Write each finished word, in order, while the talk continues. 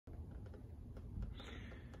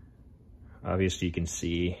obviously you can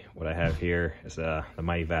see what I have here is the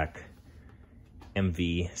Mityvac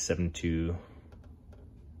MV7270,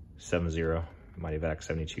 Mityvac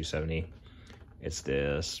 7270. It's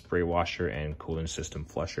the spray washer and coolant system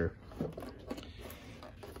flusher.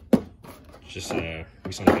 Just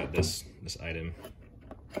recently got this item.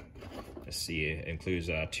 Let's see, it includes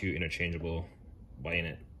 2 interchangeable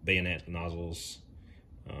bayonet nozzles.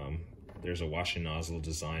 There's a washing nozzle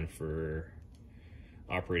designed for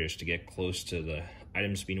operators to get close to the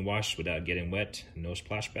items being washed without getting wet, no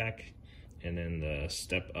splashback. And then the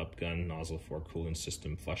step-up gun nozzle for coolant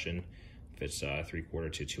system flushing. Fits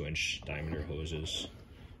 3/4 to 2-inch diameter hoses.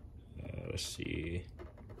 Let's see.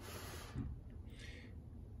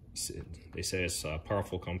 They say it's a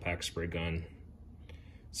powerful compact spray gun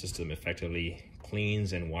system, effectively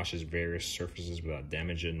cleans and washes various surfaces without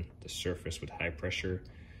damaging the surface with high pressure,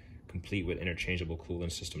 complete with interchangeable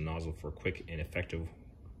coolant system nozzle for quick and effective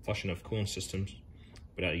flushing of coolant systems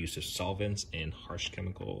without use of solvents and harsh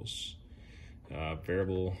chemicals.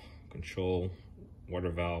 Variable control, water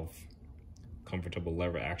valve, comfortable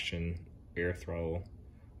lever action, air throttle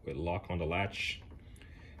with lock on the latch,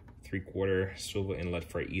 3/4 swivel inlet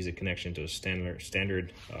for easy connection to a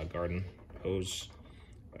standard garden hose,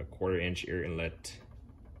 a 1/4-inch air inlet,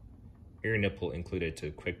 air nipple included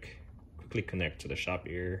to quickly connect to the shop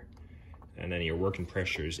air, and then your working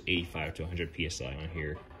pressure is 85 to 100 psi on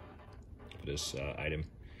here for this item.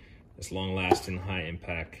 It's long-lasting,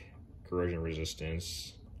 high-impact, corrosion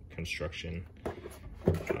resistance, construction.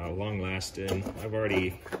 Long-lasting. I've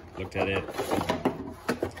already looked at it,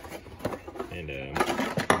 and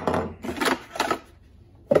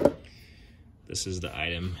this is the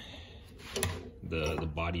item, the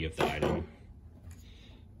body of the item.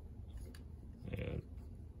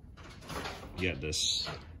 You got this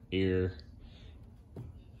air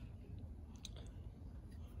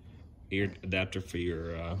adapter for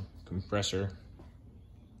your compressor.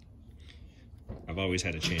 I've always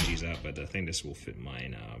had to change these out, but I think this will fit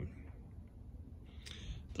mine,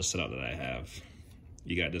 the setup that I have.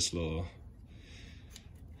 You got this little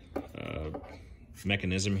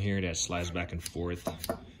mechanism here that slides back and forth,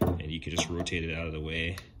 and you can just rotate it out of the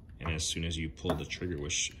way, and as soon as you pull the trigger,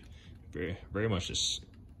 which very much is,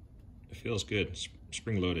 it feels good,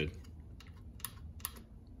 spring-loaded.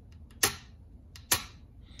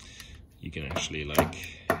 You can actually like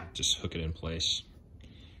just hook it in place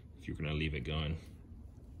if you're gonna leave it going.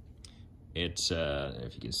 It's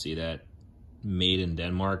if you can see that, made in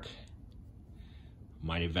Denmark,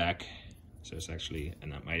 Mityvac. So it's actually a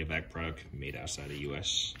Mityvac product made outside the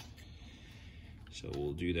US. So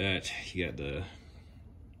we'll do that. You got the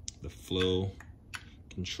flow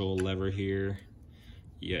control lever here.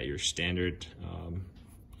 You got your standard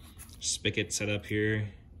spigot set up here.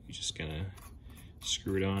 You just gonna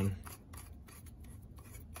screw it on.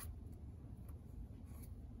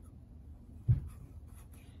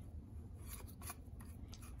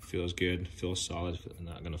 Feels good, feels solid,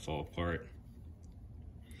 not gonna fall apart.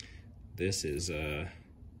 This is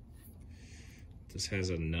this has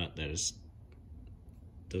a nut that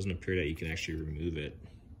doesn't appear that you can actually remove it,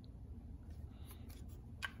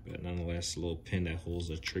 but nonetheless, a little pin that holds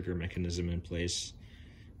the trigger mechanism in place.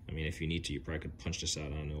 I mean, if you need to, you probably could punch this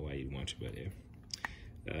out. I don't know why you'd want to, but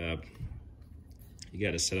yeah. You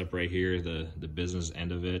got it set up right here, the business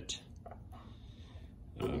end of it.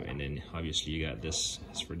 And then obviously you got this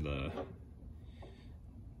is for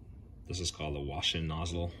this is called the washing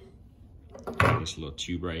nozzle. This little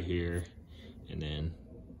tube right here, and then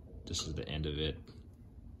this is the end of it.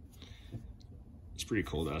 It's pretty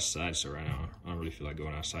cold outside, so right now I don't really feel like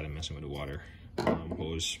going outside and messing with the water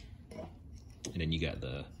hose. And then you got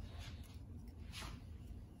the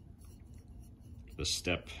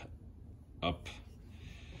step up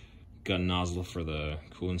gun nozzle for the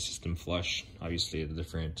coolant system flush. Obviously the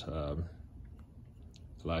different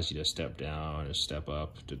allows you to step down and step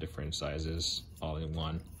up to different sizes all in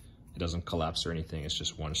one. It doesn't collapse or anything, it's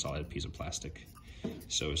just one solid piece of plastic.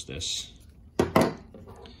 So is this.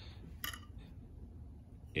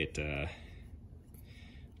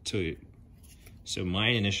 So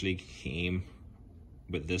mine initially came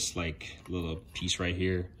with this like little piece right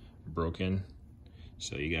here broken.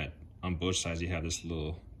 So you got on both sides you have this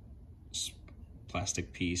little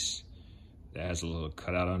plastic piece that has a little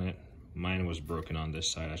cutout on it. Mine was broken on this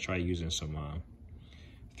side. I tried using some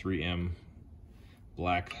 3M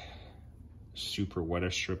black super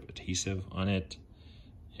weather strip adhesive on it,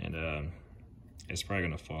 and it's probably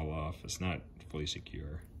gonna fall off. It's not fully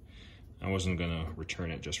secure. I wasn't gonna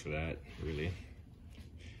return it just for that, really.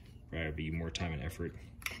 Probably be more time and effort.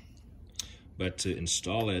 But to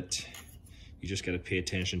install it, You just gotta pay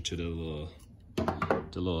attention to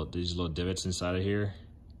these little divots inside of here.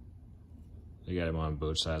 I got them on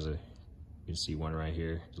both sides. You can see one right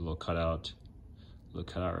here, a little cutout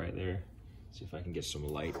right there. See if I can get some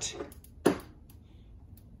light. You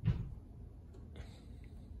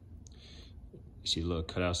see the little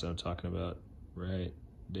cutouts that I'm talking about? Right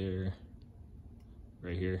there,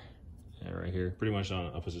 right here, and right here. Pretty much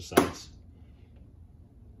on opposite sides.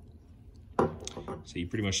 So you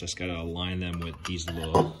pretty much just gotta align them with these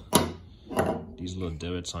little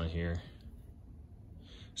divots on here.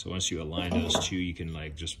 So once you align those two, you can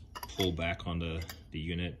like just pull back on the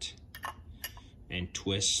unit and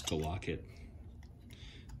twist to lock it.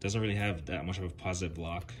 Doesn't really have that much of a positive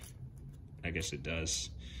lock. I guess it does.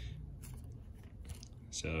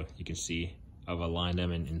 So you can see I've aligned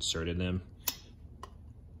them and inserted them.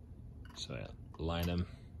 So I align them.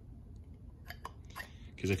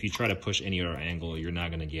 Because if you try to push any other angle, you're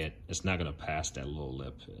not gonna get, it's not gonna pass that little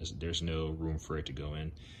lip. There's no room for it to go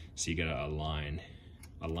in. So you gotta align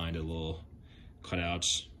the little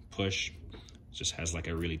cutouts, push. It just has like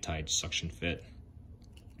a really tight suction fit.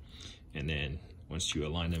 And then once you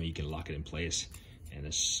align them, you can lock it in place and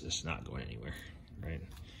it's not going anywhere, right?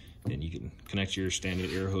 Then you can connect your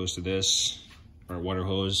standard air hose to this, or water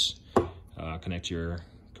hose, connect your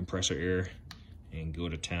compressor air and go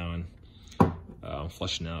to town.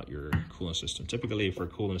 Flushing out your coolant system. Typically for a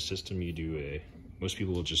coolant system, most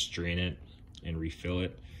people will just drain it and refill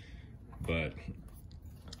it, but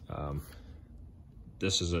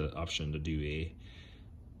this is an option to do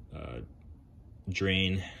a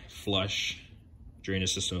drain the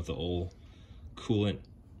system with the old coolant,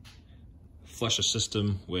 flush the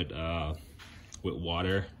system with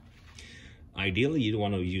water. Ideally, you don't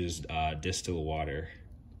want to use distilled water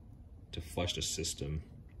to flush the system.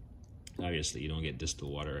 Obviously, you don't get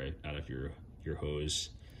distilled water out of your hose,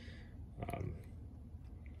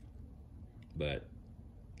 but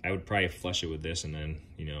I would probably flush it with this, and then,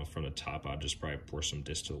 you know, from the top, I'll just probably pour some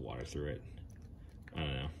distilled water through it. I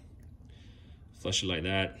don't know. Flush it like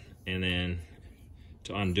that, and then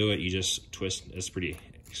to undo it, you just twist. It's pretty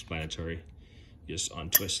explanatory. You just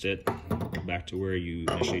untwist it back to where you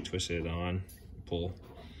initially twisted it on, pull.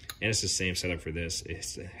 And it's the same setup for this.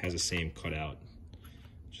 It has the same cutout.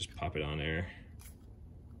 Just pop it on there,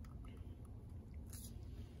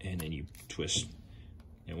 and then you twist.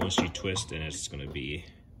 And once you twist, then it's gonna be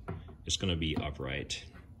upright.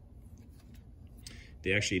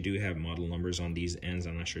 They actually do have model numbers on these ends.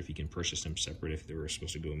 I'm not sure if you can purchase them separate if they were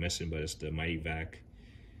supposed to go missing, but it's the Mityvac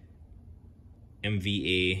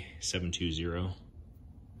MVA 720,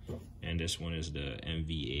 and this one is the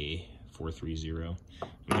MVA 430.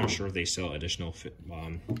 I'm not sure if they sell additional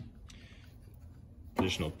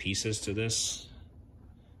pieces to this.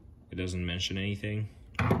 It doesn't mention anything.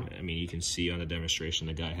 I mean, you can see on the demonstration,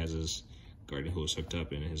 the guy has his garden hose hooked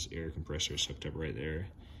up and his air compressor is hooked up right there,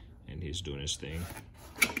 and he's doing his thing.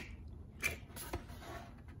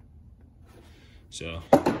 So,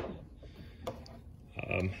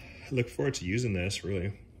 I look forward to using this,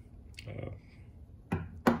 really.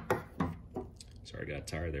 Sorry, I got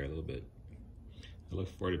tired there a little bit. I look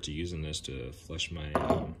forward to using this to flush my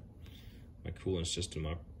my coolant system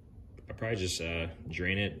up. I'll probably just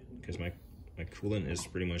drain it, because my coolant is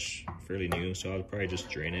pretty much fairly new, so I'll probably just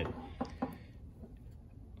drain it,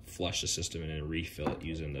 flush the system, and then refill it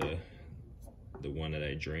using the one that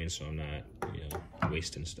I drained, so I'm not, you know,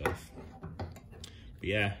 wasting stuff. But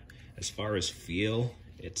yeah, as far as feel,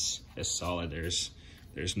 it's solid. There's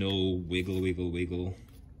no wiggle.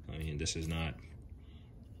 I mean, this is not,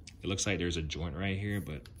 it looks like there's a joint right here,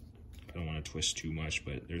 but I don't want to twist too much,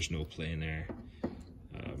 but there's no play in there.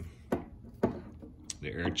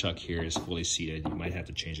 The air chuck here is fully seated. You might have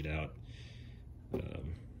to change it out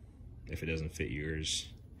if it doesn't fit yours.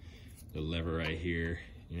 The lever right here,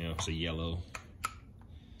 you know, it's a yellow,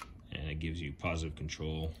 and it gives you positive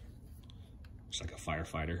control. It's like a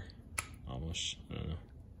firefighter, almost. I don't know.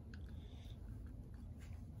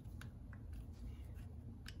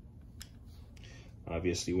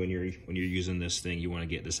 Obviously, when you're using this thing, you want to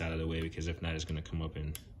get this out of the way, because if not, it's going to come up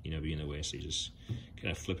and, you know, be in the way. So you just kind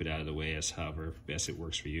of flip it out of the way as however best it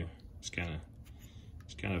works for you. It's kind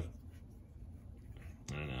of,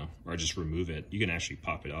 I don't know, or just remove it. You can actually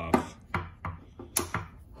pop it off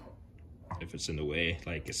if it's in the way,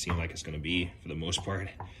 like it seemed like it's going to be for the most part.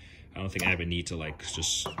 I don't think I have a need to like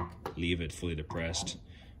just leave it fully depressed,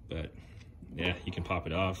 but yeah, you can pop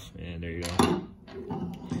it off, and there you go.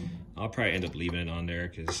 I'll probably end up leaving it on there,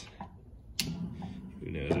 because who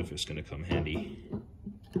knows if it's going to come handy.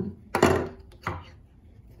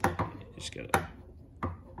 Just gotta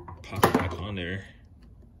pop it back on there,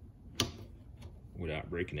 without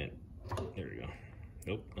breaking it. There we go.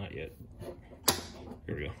 Nope, not yet.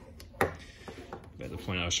 Here we go. But the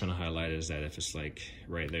point I was trying to highlight is that if it's like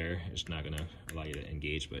right there, it's not gonna allow you to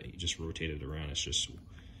engage, but you just rotate it around. It's just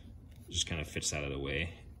kind of fits out of the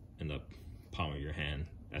way in the palm of your hand.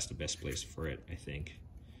 That's the best place for it, I think.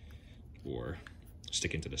 Or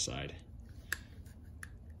sticking to the side.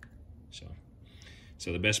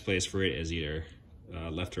 So the best place for it is either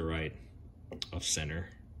left or right of center.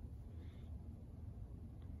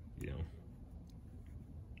 You know,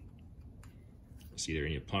 it's either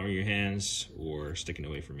in your palm of your hands or sticking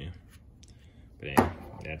away from you. But anyway,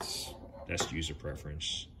 that's user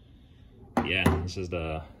preference. Yeah, this is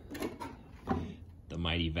the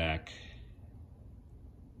Mityvac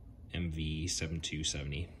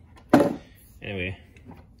MV7270. Anyway,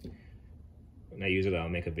 when I use it, I'll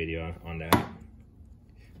make a video on that.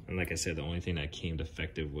 And like I said, the only thing that came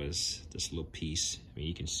defective was this little piece. I mean,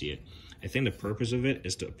 you can see it. I think the purpose of it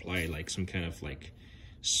is to apply like some kind of like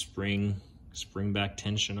spring back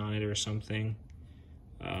tension on it or something.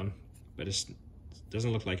 But it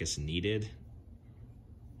doesn't look like it's needed.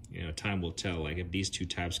 You know, time will tell. Like if these two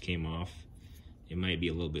tabs came off, it might be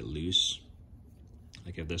a little bit loose.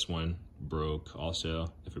 Like if this one broke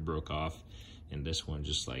also, if it broke off, and this one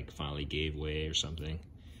just like finally gave way or something.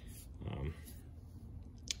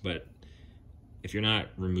 But if you're not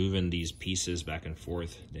removing these pieces back and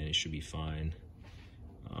forth, then it should be fine.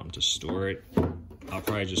 To store it, I'll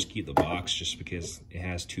probably just keep the box just because it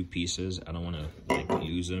has two pieces. I don't want to like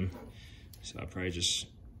lose them. So I'll probably just,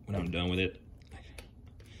 when I'm done with it,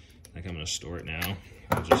 like I'm gonna store it now,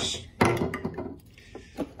 I'll just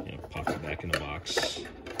pop it back in the box.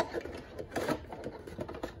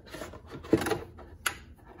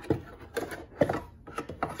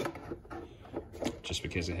 Just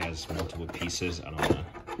because it has multiple pieces, I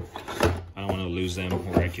don't want to lose them,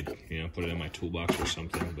 or I could put it in my toolbox or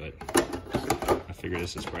something. But I figure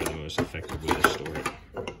this is probably the most effective way to store it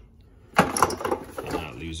and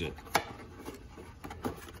not lose it.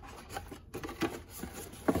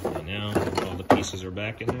 And now all the pieces are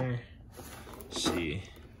back in there. Let's see.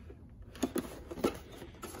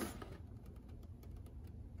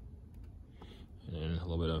 And then a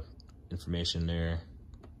little bit of information there.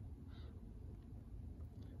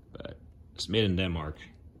 But it's made in Denmark,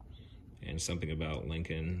 and something about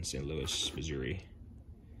Lincoln, St. Louis, Missouri.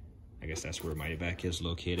 I guess that's where Mityvac is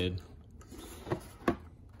located.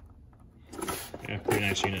 Yeah, pretty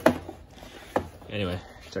nice unit. Anyway,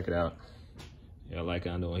 check it out. Yeah, like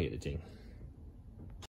it, don't hate the thing.